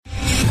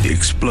The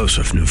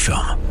explosive new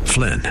film,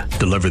 Flynn,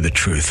 deliver the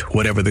truth,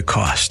 whatever the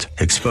cost,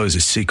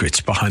 exposes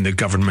secrets behind the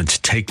government's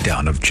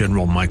takedown of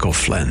General Michael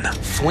Flynn.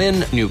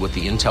 Flynn knew what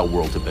the intel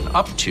world had been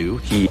up to.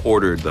 He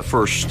ordered the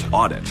first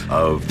audit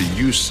of the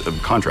use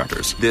of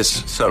contractors.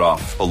 This set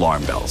off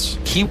alarm bells.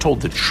 He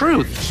told the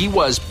truth. He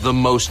was the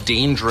most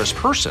dangerous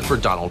person for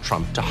Donald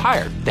Trump to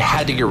hire. They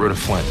had to get rid of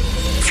Flynn.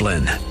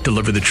 Flynn,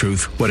 deliver the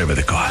truth, whatever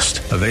the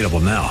cost. Available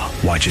now.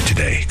 Watch it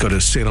today. Go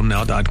to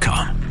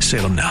salemnow.com.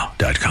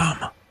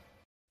 salemnow.com.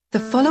 The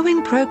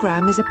following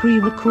program is a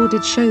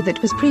pre-recorded show that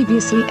was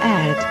previously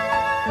aired.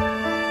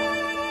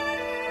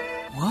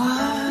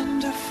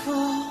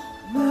 Wonderful,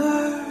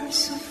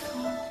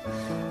 merciful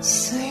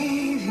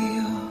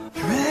Savior,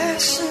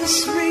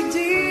 precious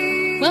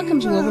Redeemer. Welcome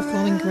to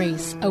Overflowing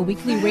Grace, a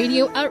weekly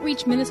radio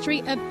outreach ministry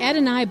of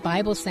Adonai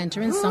Bible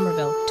Center in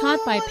Somerville, taught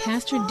by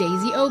Pastor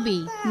Daisy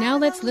Obi. Now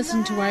let's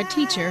listen to our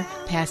teacher,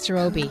 Pastor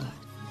Obi.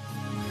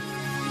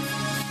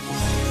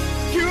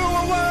 You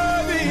are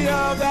worthy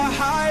of the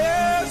highest.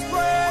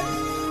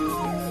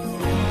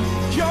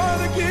 You're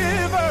the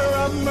giver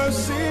of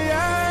mercy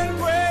and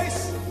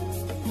grace.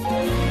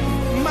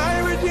 My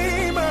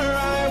Redeemer,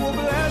 I will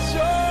bless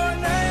your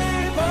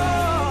name.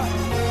 Oh,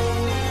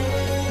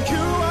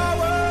 you are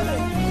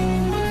worthy.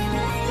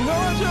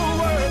 Lord, you're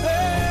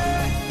worthy.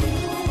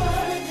 You're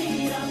worthy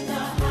of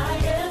the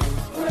highest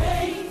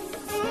praise.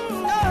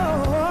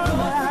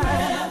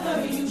 Forever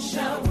you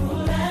shall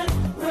rule and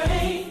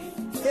reign.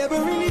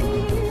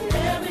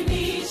 Every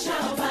knee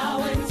shall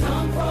bow and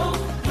tongue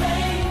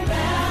proclaim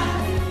that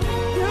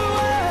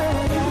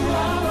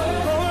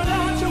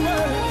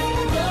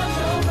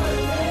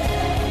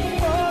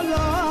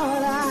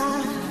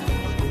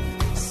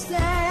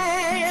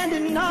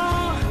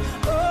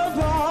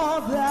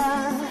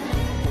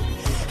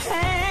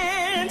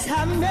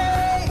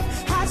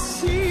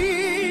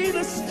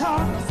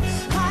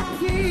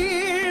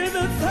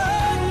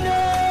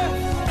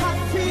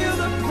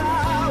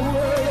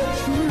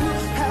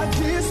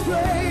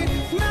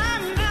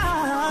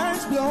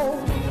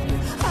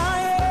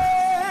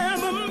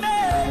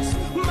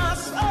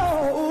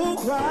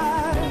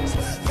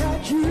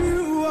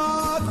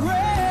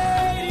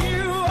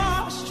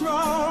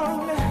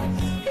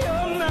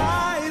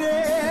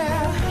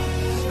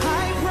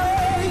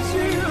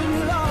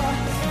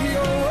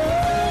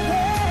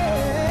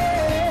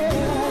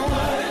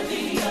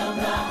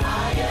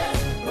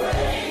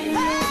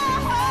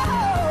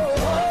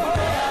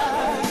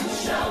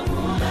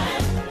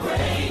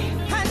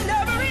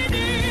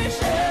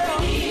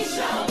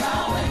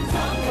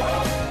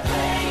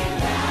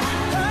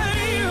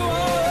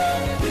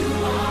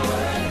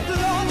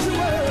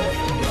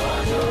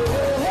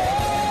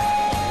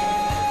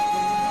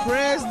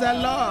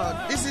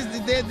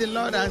the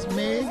Lord has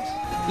made.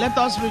 Let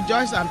us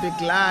rejoice and be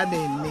glad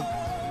in it.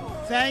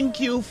 Thank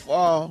you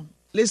for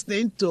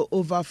listening to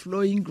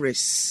Overflowing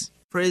Grace.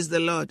 Praise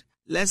the Lord.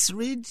 Let's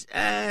read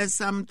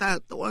Psalm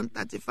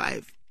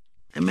 135.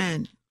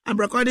 Amen. I'm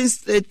recording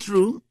straight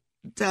through.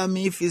 Tell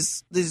me if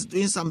this is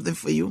doing something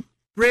for you.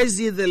 Praise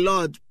ye the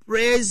Lord.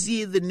 Praise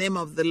ye the name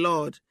of the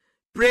Lord.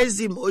 Praise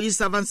him, O ye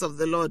servants of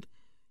the Lord.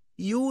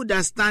 You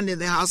that stand in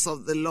the house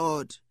of the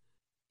Lord,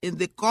 in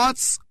the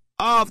courts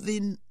of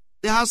the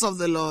house of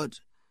the Lord.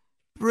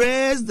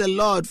 Praise the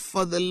Lord,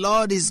 for the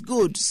Lord is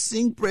good.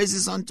 Sing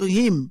praises unto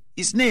him,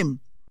 his name,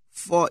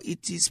 for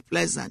it is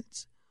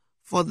pleasant.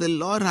 For the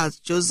Lord has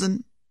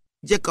chosen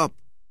Jacob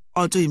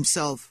unto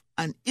himself,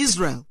 and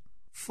Israel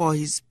for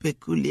his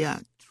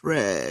peculiar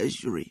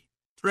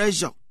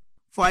treasure.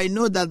 For I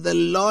know that the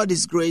Lord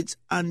is great,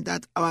 and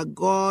that our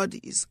God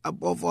is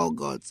above all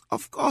gods.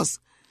 Of course,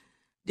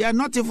 there are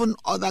not even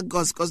other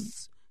gods,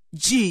 because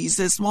G is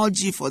a small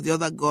g for the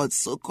other gods,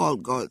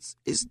 so-called gods.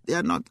 They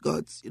are not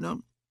gods,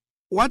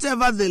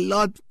 Whatever the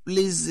Lord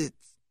pleased,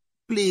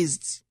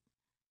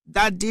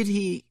 that did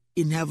he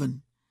in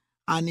heaven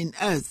and in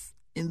earth,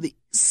 in the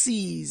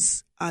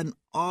seas and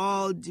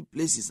all the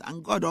places.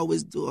 And God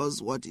always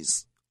does what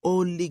is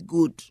only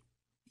good.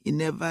 He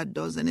never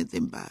does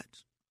anything bad.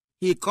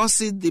 He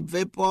causes the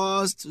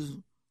vapors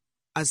to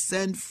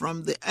ascend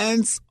from the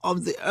ends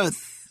of the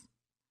earth.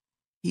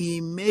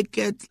 He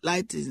maketh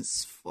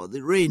lightnings for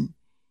the rain.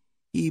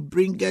 He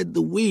bringeth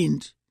the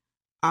wind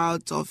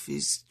out of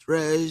his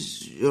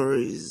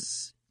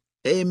treasuries.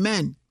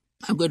 Amen.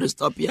 I'm going to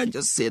stop here and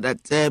just say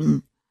that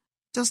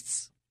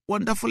just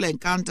wonderful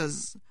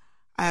encounters.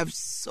 I have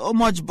so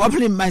much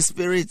bubble in my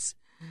spirit.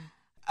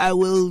 I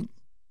will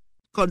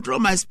control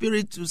my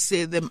spirit to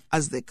say them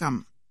as they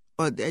come.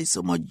 But there is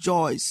so much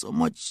joy, so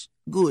much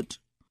good.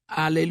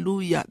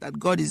 Hallelujah, that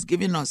God is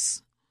giving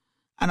us.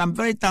 And I'm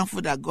very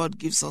thankful that God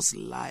gives us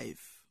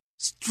life.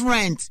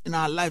 Strength in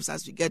our lives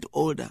as we get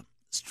older.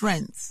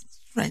 Strength.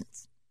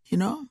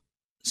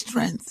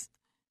 Strength.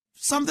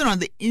 Something on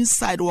the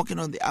inside working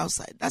on the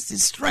outside. That's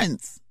his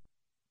strength.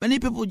 Many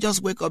people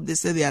just wake up, they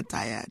say they are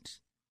tired.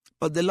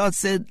 But the Lord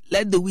said,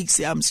 let the weak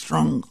say I'm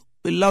strong.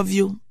 We love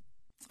you.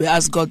 We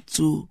ask God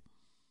to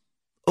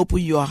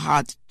open your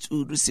heart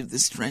to receive the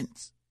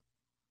strength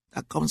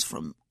that comes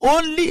from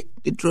only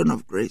the throne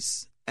of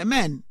grace.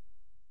 Amen.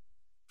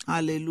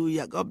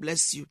 Hallelujah. God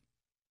bless you.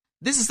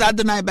 This is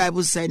Adonai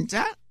Bible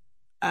Center.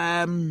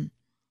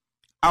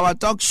 Our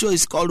talk show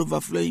is called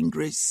Overflowing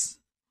Grace.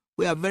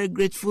 We are very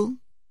grateful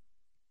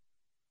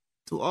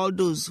to all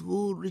those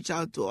who reach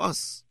out to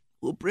us,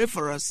 who pray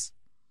for us.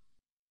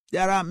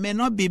 There may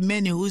not be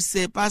many who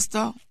say,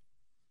 Pastor,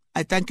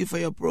 I thank you for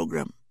your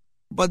program.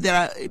 But there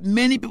are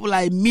many people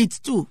I meet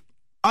too.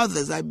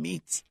 Others I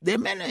meet. They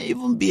may not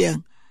even be,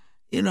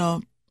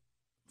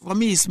 for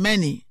me it's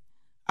many.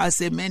 I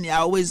say many. I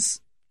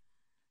always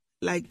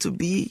like to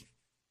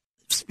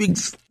speak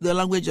the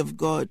language of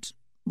God.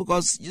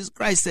 Because Jesus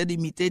Christ said,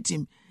 imitate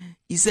him.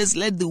 He says,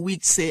 let the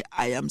weak say,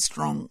 I am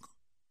strong.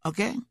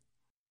 Okay?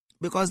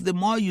 Because the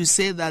more you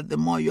say that, the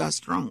more you are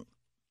strong.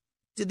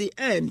 To the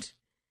end,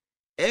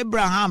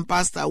 Abraham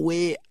passed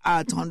away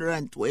at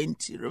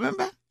 120,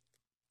 remember?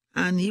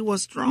 And he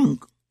was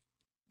strong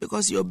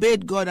because he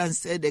obeyed God and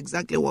said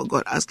exactly what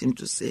God asked him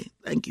to say.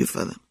 Thank you,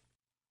 Father.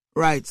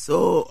 Right,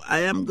 so I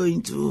am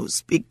going to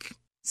speak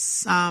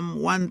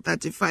Psalm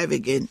 135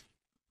 again.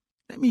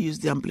 Let me use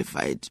the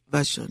Amplified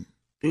Version.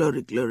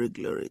 Glory, glory,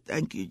 glory.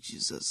 Thank you,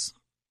 Jesus.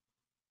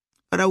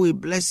 Father, we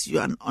bless you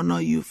and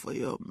honor you for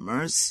your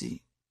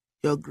mercy,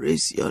 your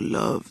grace, your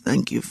love.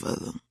 Thank you,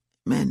 Father.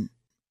 Amen.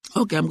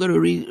 Okay, I'm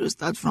going to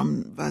start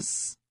from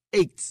verse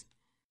 8.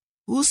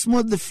 Who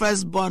smote the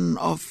firstborn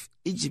of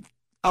Egypt,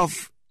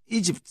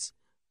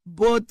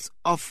 both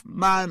of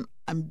man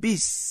and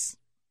beast?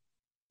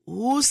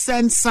 Who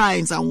sent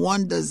signs and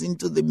wonders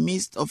into the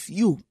midst of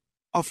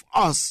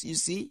us, you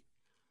see,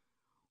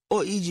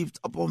 O Egypt,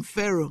 upon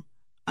Pharaoh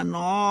and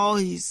all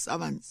his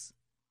servants?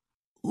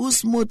 Who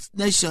smote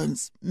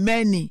nations,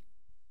 many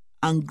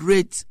and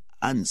great,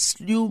 and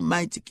slew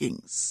mighty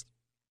kings?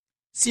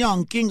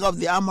 Sihon, king of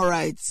the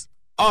Amorites,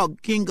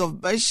 Og, king of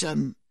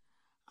Bashan,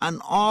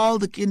 and all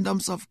the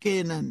kingdoms of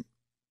Canaan.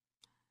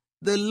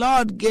 The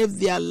Lord gave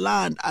their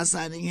land as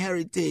an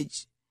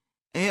heritage,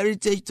 a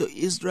heritage to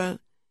Israel,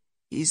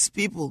 his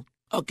people.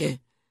 Okay,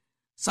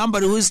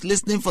 somebody who is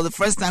listening for the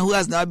first time, who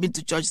has never been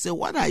to church, say,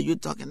 what are you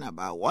talking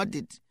about?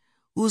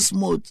 Who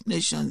smote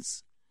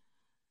nations?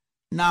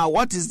 Now,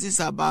 what is this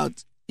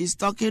about? He's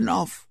talking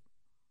of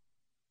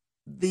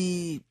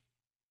the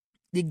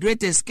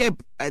great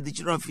escape by the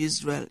children of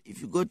Israel.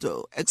 If you go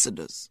to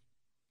Exodus.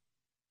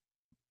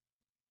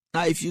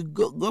 Now, if you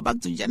go back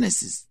to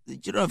Genesis, the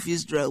children of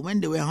Israel,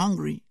 when they were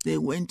hungry, they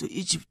went to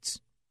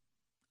Egypt.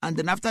 And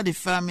then after the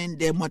famine,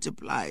 they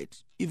multiplied.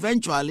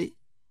 Eventually,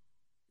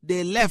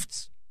 they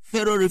left.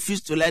 Pharaoh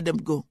refused to let them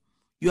go.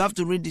 You have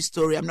to read the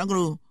story. I'm not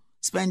going to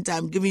spend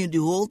time giving you the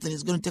whole thing.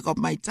 It's going to take up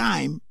my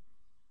time.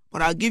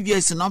 But I'll give you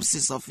a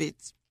synopsis of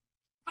it.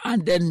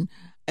 And then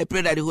I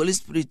pray that the Holy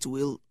Spirit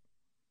will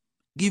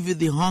give you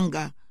the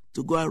hunger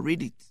to go and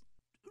read it.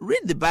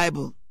 Read the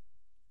Bible.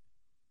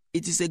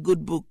 It is a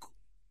good book.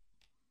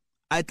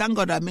 I thank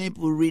God that many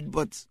people read,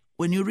 but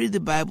when you read the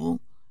Bible,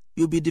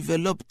 you'll be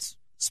developed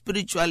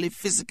spiritually,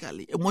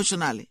 physically,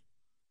 emotionally.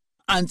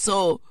 And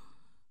so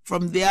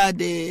from there,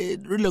 they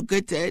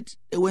relocated.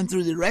 They went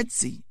through the Red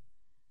Sea.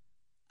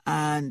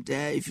 And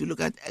if you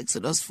look at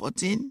Exodus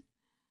 14,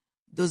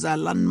 those are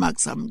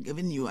landmarks I'm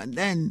giving you. And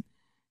then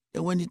they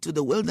went into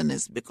the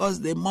wilderness because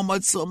they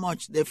murmured so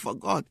much, they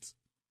forgot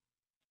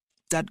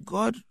that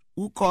God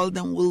who called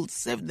them will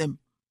save them.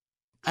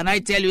 And I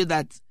tell you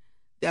that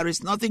there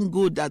is nothing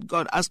good that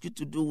God asks you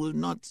to do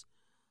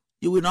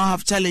you will not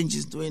have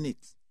challenges doing it.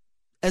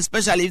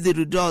 Especially if the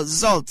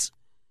result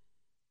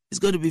is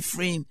going to be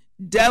freeing.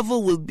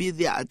 Devil will be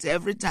there at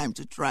every time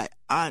to try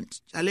and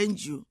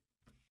challenge you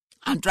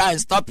and try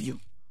and stop you.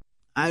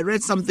 I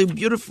read something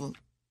beautiful.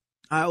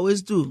 I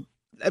always do.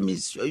 Let me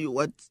show you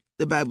what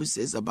the Bible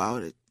says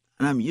about it.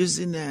 And I'm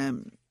using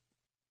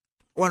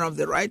one of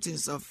the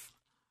writings of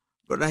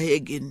Brother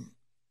Hagin.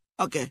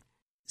 Okay.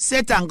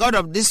 Satan, God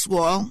of this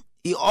world,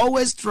 he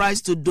always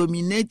tries to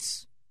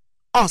dominate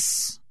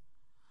us.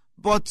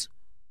 But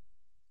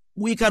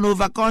we can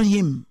overcome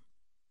him,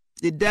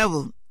 the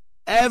devil,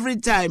 every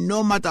time,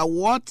 no matter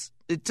what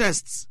the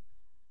tests.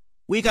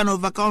 We can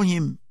overcome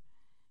him.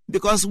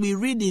 Because we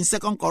read in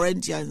 2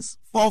 Corinthians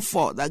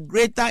 4:4 that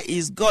greater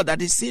is God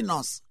that is in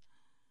us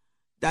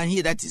than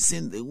he that is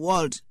in the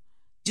world.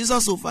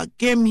 Jesus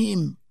overcame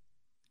him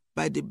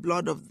by the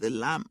blood of the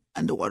Lamb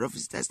and the word of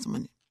his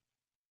testimony.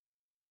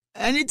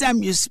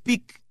 Anytime you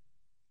speak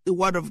the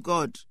word of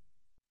God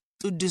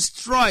to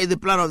destroy the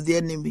plan of the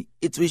enemy,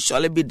 it will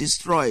surely be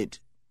destroyed.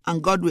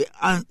 And God will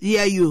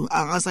hear you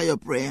and answer your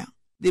prayer.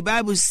 The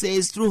Bible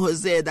says through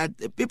Hosea that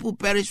the people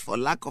perish for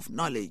lack of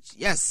knowledge.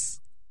 Yes.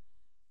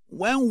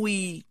 When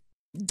we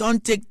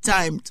don't take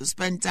time to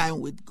spend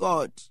time with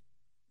God,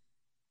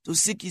 to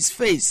seek his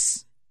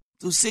face,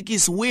 to seek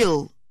his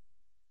will,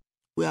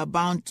 we are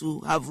bound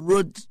to have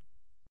roads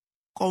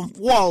of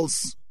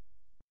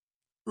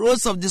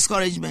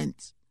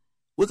discouragement.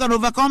 We can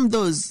overcome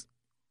those.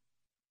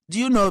 Do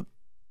you know,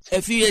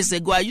 a few years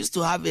ago, I used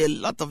to have a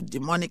lot of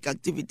demonic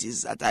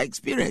activities that I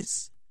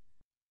experienced.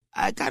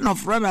 I kind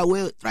of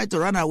try to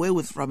run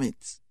away from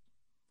it.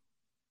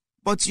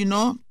 But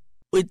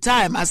with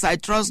time, as I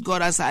trust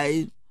God, as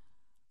I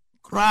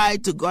cry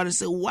to God and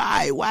say,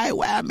 why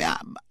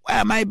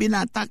am I being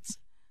attacked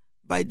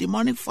by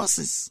demonic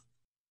forces?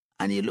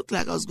 And it looked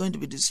like I was going to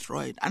be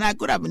destroyed. And I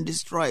could have been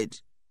destroyed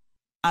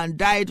and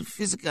died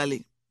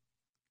physically.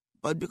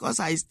 But because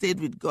I stayed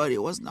with God, it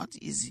was not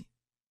easy.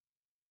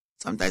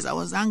 Sometimes I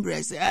was angry.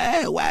 I said,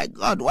 hey, why,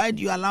 God, why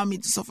do you allow me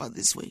to suffer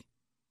this way?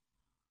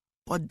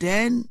 But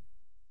then,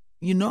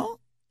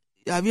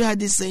 have you heard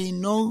this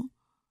saying, no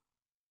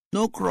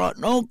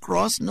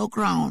cross, no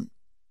crown?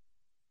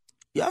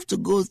 You have to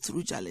go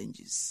through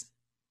challenges.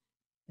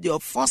 There are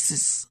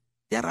forces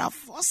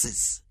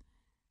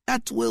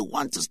that will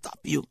want to stop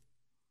you.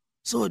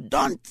 So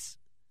don't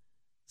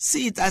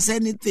see it as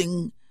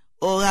anything,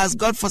 or has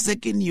God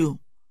forsaken you?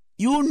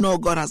 You know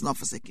God has not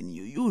forsaken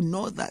you. You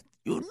know that.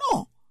 You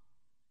know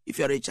if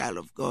you're a child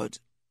of God.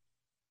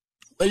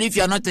 Well, if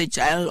you're not a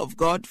child of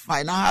God,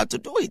 find out how to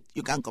do it.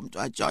 You can come to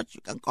our church.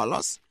 You can call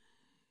us.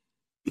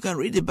 You can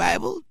read the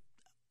Bible.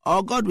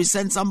 Or God will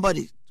send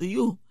somebody to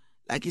you,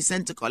 like he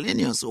sent to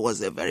Cornelius, who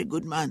was a very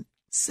good man.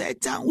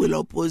 Satan will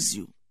oppose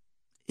you.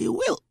 He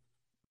will.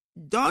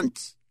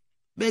 Don't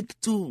make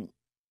two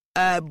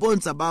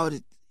bones about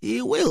it.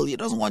 He will. He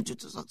doesn't want you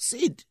to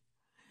succeed.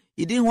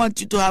 He didn't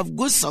want you to have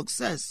good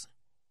success.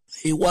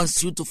 He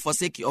wants you to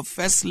forsake your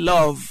first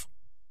love.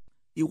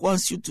 He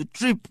wants you to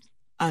trip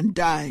and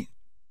die.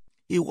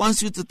 He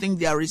wants you to think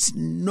there is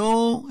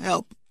no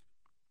help.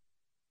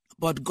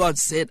 But God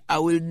said, I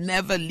will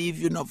never leave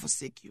you nor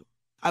forsake you.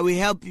 I will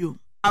help you.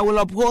 I will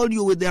uphold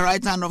you with the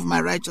right hand of my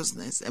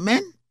righteousness.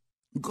 Amen?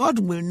 God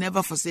will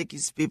never forsake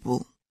his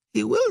people.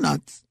 He will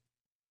not.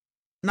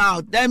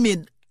 Now, tell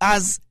me,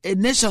 as a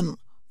nation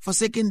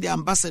forsaking the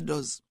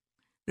ambassadors,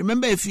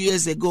 remember a few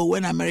years ago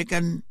when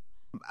American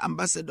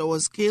ambassador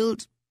was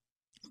killed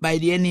by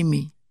the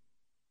enemy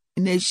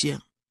in Asia?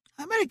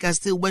 America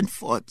still went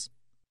forth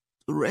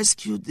to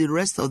rescue the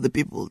rest of the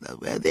people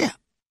that were there.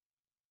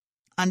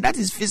 And that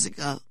is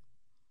physical.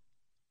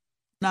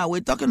 Now,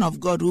 we're talking of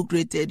God who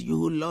created you,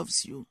 who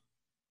loves you,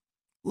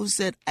 who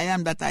said, I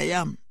am that I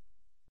am.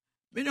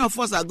 Many of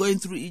us are going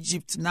through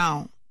Egypt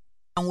now,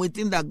 and we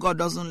think that God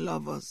doesn't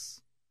love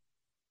us.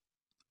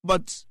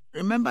 But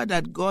remember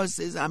that God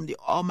says, I'm the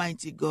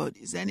Almighty God.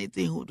 Is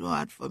anything too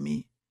hard for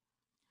me?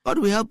 God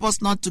will help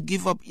us not to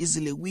give up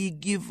easily. We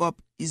give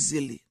up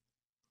easily.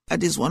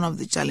 That is one of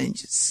the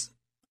challenges.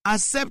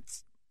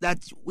 Accept that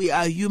we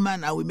are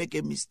human and we make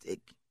a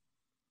mistake.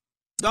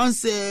 Don't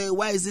say,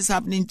 why is this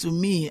happening to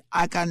me?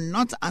 I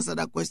cannot answer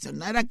that question.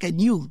 Neither can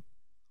you.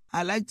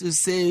 I like to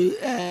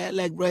say,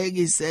 like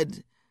Brahegi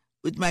said,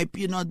 with my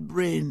peanut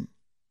brain,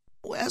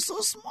 we're so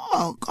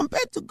small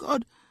compared to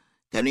God.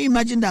 Can you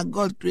imagine that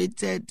God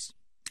created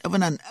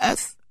heaven and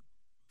earth?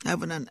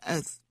 Heaven and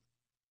earth.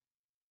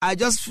 I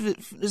just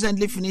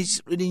recently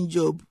finished reading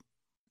Job.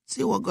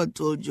 See what God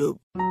told Job.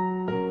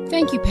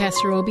 Thank you,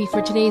 Pastor Obi,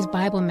 for today's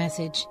Bible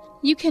message.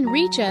 You can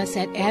reach us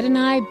at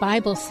Adonai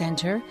Bible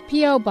Center,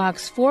 P.O.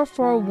 Box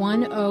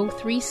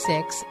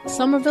 441036,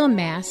 Somerville,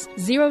 Mass.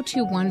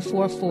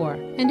 02144.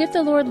 And if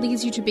the Lord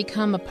leads you to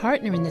become a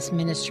partner in this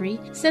ministry,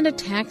 send a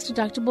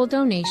tax-deductible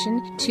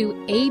donation to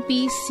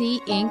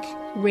ABC Inc.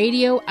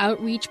 Radio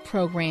Outreach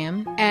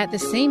Program at the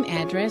same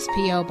address,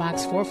 P.O.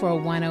 Box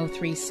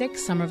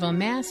 441036, Somerville,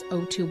 Mass.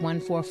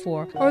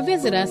 02144, or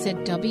visit us at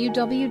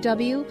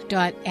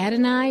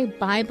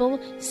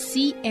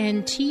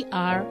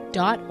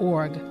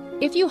www.AdonaiBibleCNTR.org.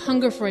 If you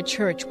hunger for a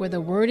church where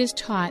the Word is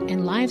taught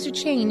and lives are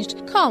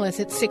changed, call us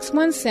at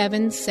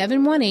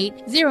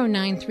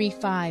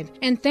 617-718-0935.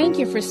 And thank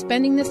you for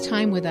spending this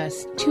time with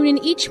us. Tune in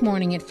each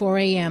morning at 4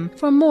 a.m.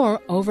 for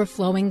more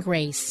Overflowing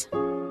Grace.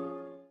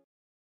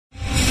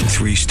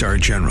 3-star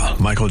General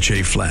Michael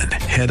J. Flynn,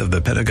 head of the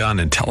Pentagon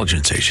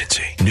Intelligence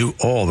Agency, knew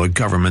all the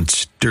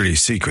government's dirty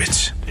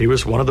secrets. He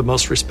was one of the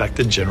most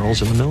respected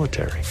generals in the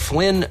military.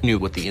 Flynn knew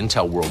what the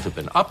intel world had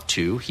been up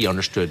to. He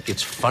understood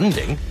its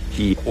funding.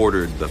 He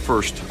ordered the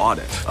first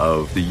audit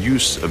of the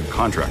use of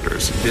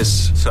contractors.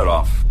 This set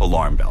off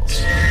alarm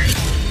bells.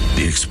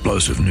 The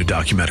explosive new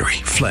documentary,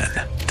 Flynn,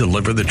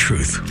 Deliver the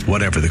Truth,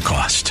 Whatever the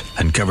Cost,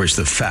 uncovers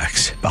the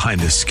facts behind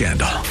this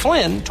scandal.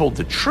 Flynn told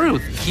the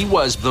truth. He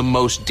was the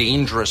most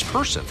dangerous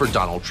person for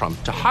Donald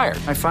Trump to hire.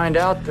 I find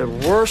out the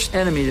worst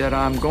enemy that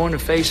I'm going to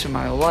face in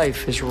my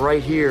life is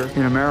right here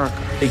in America.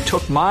 They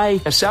took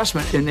my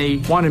assessment and they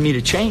wanted me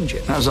to change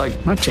it. And I was like,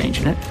 I'm not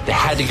changing it. They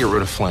had to get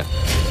rid of Flynn.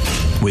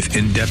 With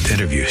in-depth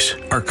interviews,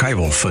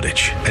 archival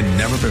footage, and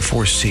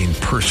never-before-seen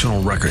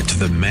personal records of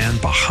the man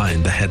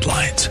behind the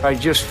headlines. I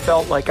just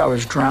felt like I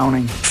was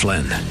drowning.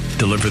 Flynn,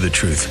 Deliver the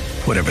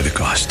Truth, Whatever the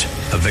Cost.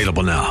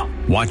 Available now.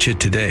 Watch it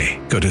today.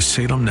 Go to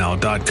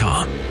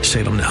salemnow.com.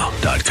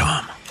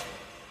 salemnow.com.